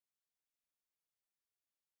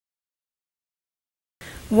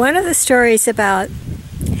One of the stories about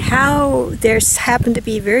how there's happened to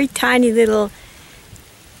be very tiny little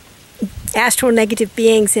astral negative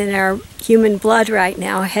beings in our human blood right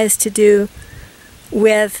now has to do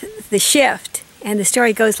with the shift. And the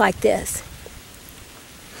story goes like this.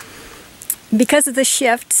 Because of the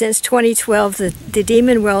shift since 2012, the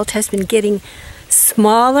demon world has been getting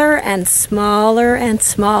smaller and smaller and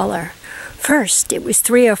smaller. First, it was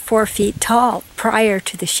 3 or 4 feet tall prior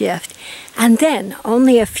to the shift, and then,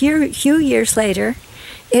 only a few years later,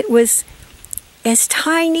 it was as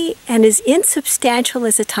tiny and as insubstantial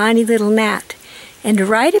as a tiny little gnat. And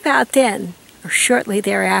right about then, or shortly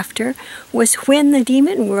thereafter, was when the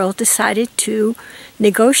demon world decided to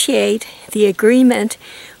negotiate the agreement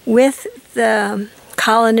with the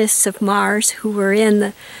colonists of Mars who were in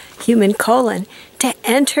the human colon to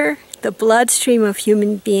enter the bloodstream of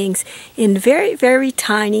human beings in very, very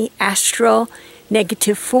tiny astral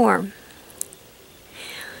negative form.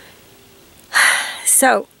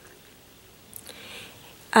 So,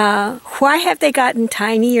 why have they gotten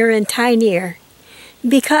tinier and tinier?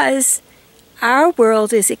 Because our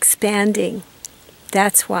world is expanding.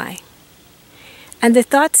 That's why. And the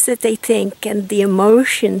thoughts that they think and the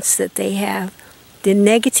emotions that they have, the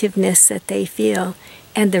negativeness that they feel,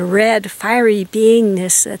 and the red, fiery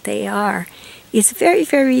beingness that they are, is very,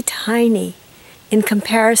 very tiny in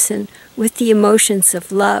comparison with the emotions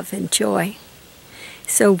of love and joy.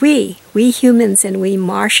 So we humans and we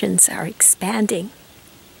Martians are expanding.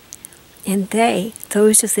 And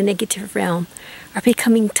those of the negative realm, are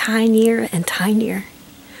becoming tinier and tinier.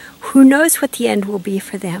 Who knows what the end will be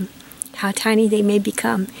for them, how tiny they may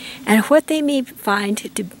become, and what they may find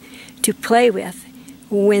to play with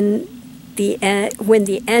when the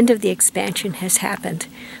end of the expansion has happened.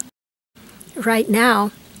 Right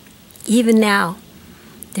now, even now,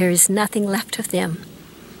 there is nothing left of them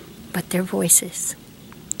but their voices.